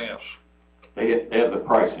start or anything else. They have the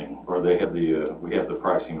pricing, or they have we have the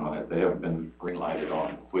pricing on it. They haven't been green-lighted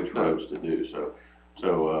on which roads to do,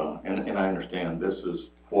 and I understand this is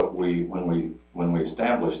what when we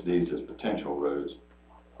established these as potential roads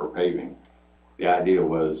for paving, the idea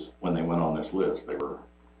was when they went on this list, they were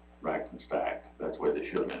racked and stacked. That's the way they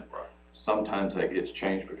should have been. Sometimes that gets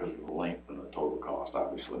changed because of the length and the total cost,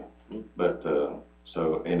 obviously. But,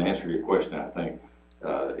 so in answer to your question, I think,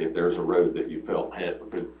 if there's a road that you felt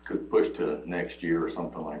could push to next year or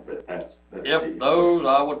something like that, that's. If those,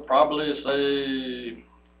 I would probably say,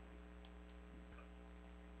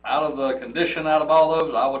 out of the condition out of all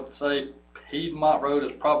those, I would say Piedmont Road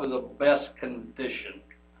is probably the best condition.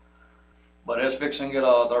 But it's fixing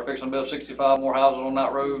to they're fixing to build 65 more houses on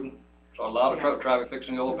that road, so a lot of truck traffic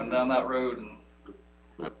fixing to go up and down that road, and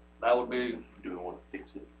that would be. Do we want to fix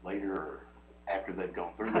it later or after they've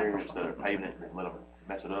gone through there instead of paving it and then let them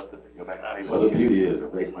mess it up and then go back to paving it? Well, the beauty is, I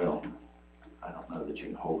don't know that you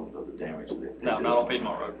can hold them to the damage that they No, do. not on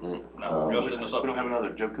Piedmont Road. No, just in the We don't have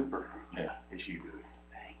another Joe Cooper Yeah. issue.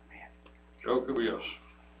 Dang, man. Joe Cooper, yes.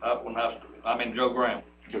 That one has to be. Joe Graham.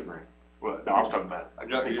 Joe Green. Well, no, I was talking about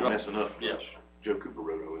Joe, people messing up. Yes. Joe Cooper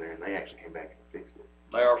Road over there, and they actually came back and fixed it.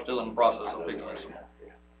 They are still in the process of fixing it.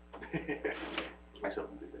 Yeah. Myself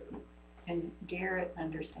do that. And Garrett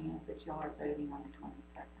understands that y'all are voting on the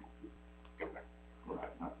 22nd. Right.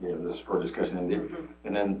 Yeah, this is for discussion,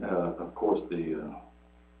 and then, of course,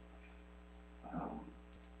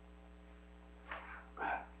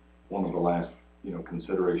 one of the last,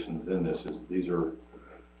 considerations in this is these are,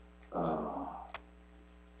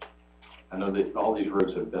 I know that all these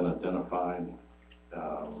roads have been identified.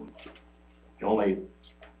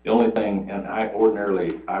 The only thing, and I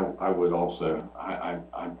ordinarily, I would also, I'd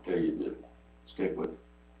tell you to stick with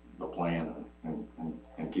the plan and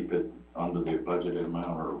keep it under the budgeted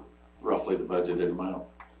amount or roughly the budgeted amount.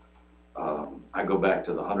 I go back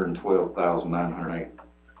to the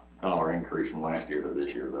 $112,908 increase from last year to this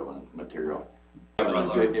year though in material.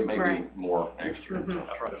 It may be more next year.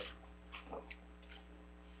 That's right.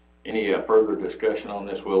 Any further discussion on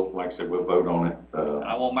this? Like I said, we'll vote on it.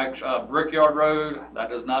 I will make, Brickyard Road, that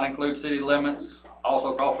does not include city limits.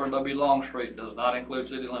 Also Crawford W. Long Street does not include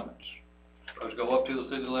city limits. Those go up to the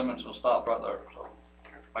city limits and stop right there, so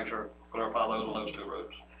make sure, clarify those on those 2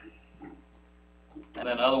 roads. And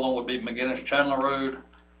then the other one would be McGinnis Chandler Road.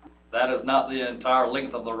 That is not the entire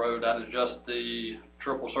length of the road, that is just the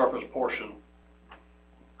triple surface portion.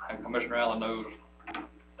 And Commissioner Allen knows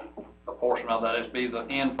a portion of that. It'd be the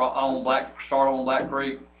end start on Black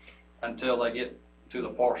Creek until they get to the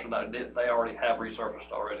portion that they already have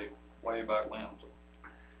resurfaced already, way back when.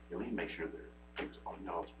 Yeah, we need to make sure they're fixed on,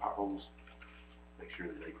 those potholes. Make sure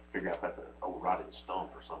that they figure out that the old rotted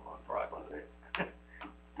stump or something like that.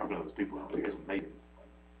 talking to those people out there, it's amazing.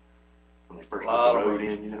 When they first put Lot the of road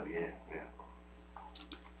room. in, you know, yeah.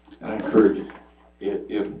 And I encourage you,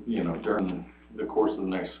 if, you know, during the course of the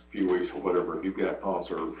next few weeks or whatever, if you've got thoughts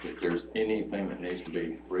or if there's anything that needs to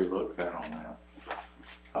be relooked at on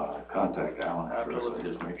that, contact Alan. Absolutely.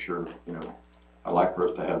 Just make sure, you know, I'd like for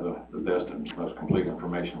us to have the best and most complete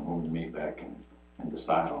information when we meet back and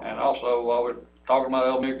decide on. And also, while we're talking about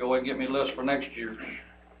LMIG, go ahead and get me a list for next year.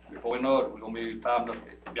 Before we know it, we're gonna be time to,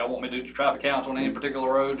 if y'all want me to do traffic counts on any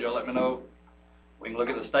particular road, y'all let me know. We can look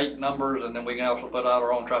at the state numbers, and then we can also put out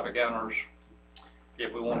our own traffic counters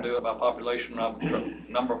if we want to do it by population,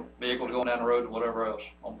 number of vehicles going down the road, and whatever else,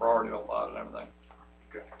 on priority, on fire and everything.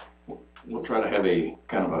 We'll try to have a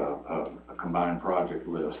kind of a combined project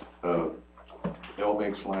list of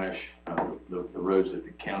LMIG / the roads that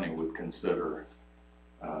the county would consider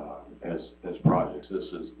as projects. This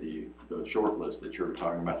is the short list that you're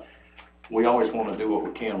talking about. We always want to do what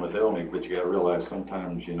we can with LMIG, but you got to realize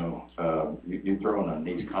sometimes, you know, you throw in a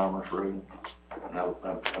niche commerce road, and I'll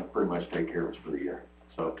pretty much take care of it for the year.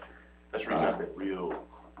 So That's really real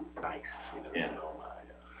nice, you know. yeah.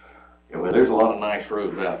 Yeah, well, there's a lot of nice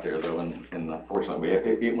roads out there, though, and unfortunately,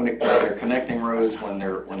 when they're connecting roads, when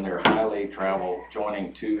they're highly traveled,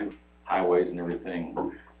 joining two highways and everything,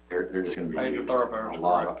 they're just gonna be Major thoroughfares. a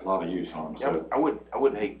lot of use on them. Yeah, So I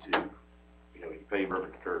wouldn't hate to, you know, you pave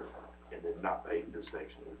urban curve and then not pave this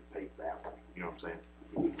section, and pave that one, you know what I'm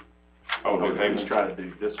saying? New Haven. Just try to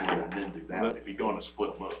do this one and then do that, if you're gonna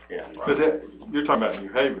split them up. Yeah, But that, you're talking about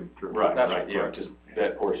New Haven, correct? right, That's right, yeah, correct. just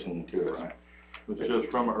that portion to it, right? It's just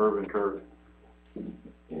from an urban curve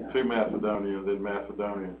Yeah. to Macedonia, then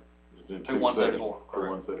Macedonia. is in To 174, sections. To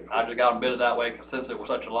correct. 174. I just got them bid that way, 'cause since it was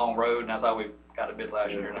such a long road, and that's how we got it bid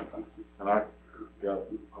last year and everything. And I got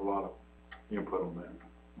a lot of input on that.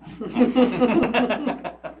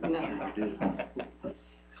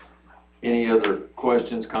 Any other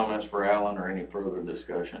questions, comments for Alan, or any further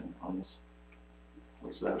discussion on this?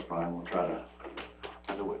 Which that's fine, we'll try to,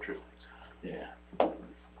 I know what trip yeah.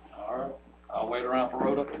 All right, I'll wait around for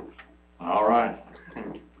road update. All right.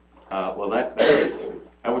 Well, that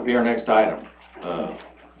would be our next item.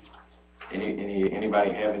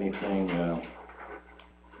 Anybody have anything,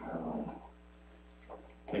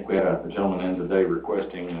 I think we had a gentleman in today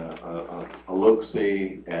requesting a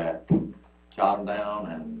look-see at Down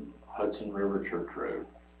and Hudson River Church Road.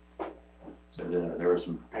 So there was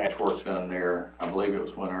some patchwork done there. I believe it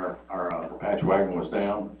was when our the patch wagon was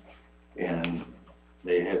down, and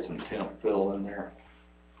they had some temp fill in there.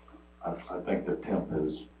 I think the temp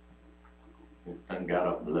has done got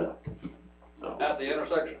up and left. So At the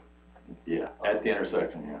intersection. yeah, at the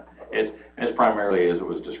intersection, yeah. It's primarily as it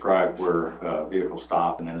was described where vehicles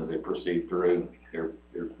stop, and then as they proceed through,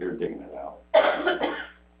 they're digging it out.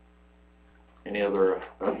 Any other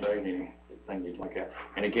update, anything you'd like at?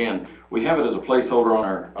 And again, we have it as a placeholder on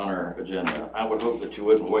our agenda. I would hope that you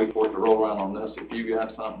wouldn't wait for it to roll around on this. If you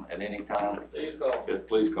got something at any time, Please go.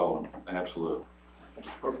 please call them, absolutely.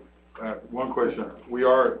 One question, we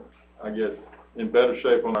are, I guess, in better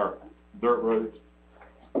shape on our dirt roads?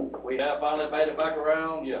 We have finally made it back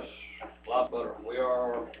around, yes, a lot better. We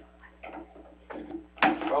are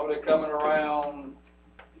probably coming around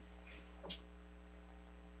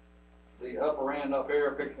the upper end up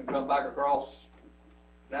here, fixing to come back across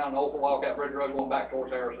down the old Wildcat Bridge Road, going back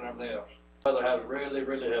towards Harris and everything else. Weather has really,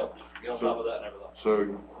 really helped get on top of that and everything.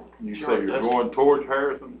 So you Sure, say you're that's- going towards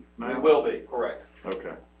Harrison now? We will be, correct.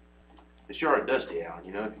 Okay. It's sure are dusty, Alan,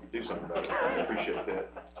 you know, if you can do something about it, I appreciate that.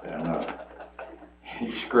 Yeah,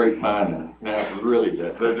 you scrape mine, and now it's really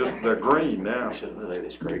dead. They're green now. I shouldn't really,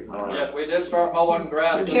 it's great. Yes, we did start mowing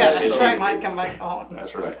grass today. Yeah, that's so- right, might come back on.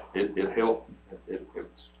 That's right. It helped.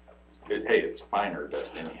 Hey, it's finer dust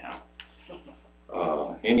anyhow.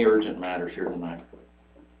 Any urgent matters here tonight?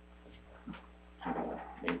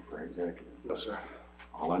 Need for executive. No, sir.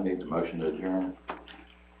 All I need is a motion to adjourn.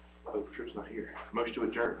 Hope Tripp's not here. Motion to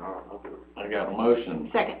adjourn, I'll do it. I got a motion.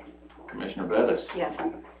 Second, Commissioner Bettis. yes.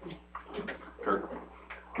 Kirk.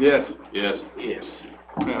 Yes. Yes. Yes.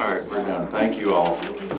 All right, we're done. Thank you all.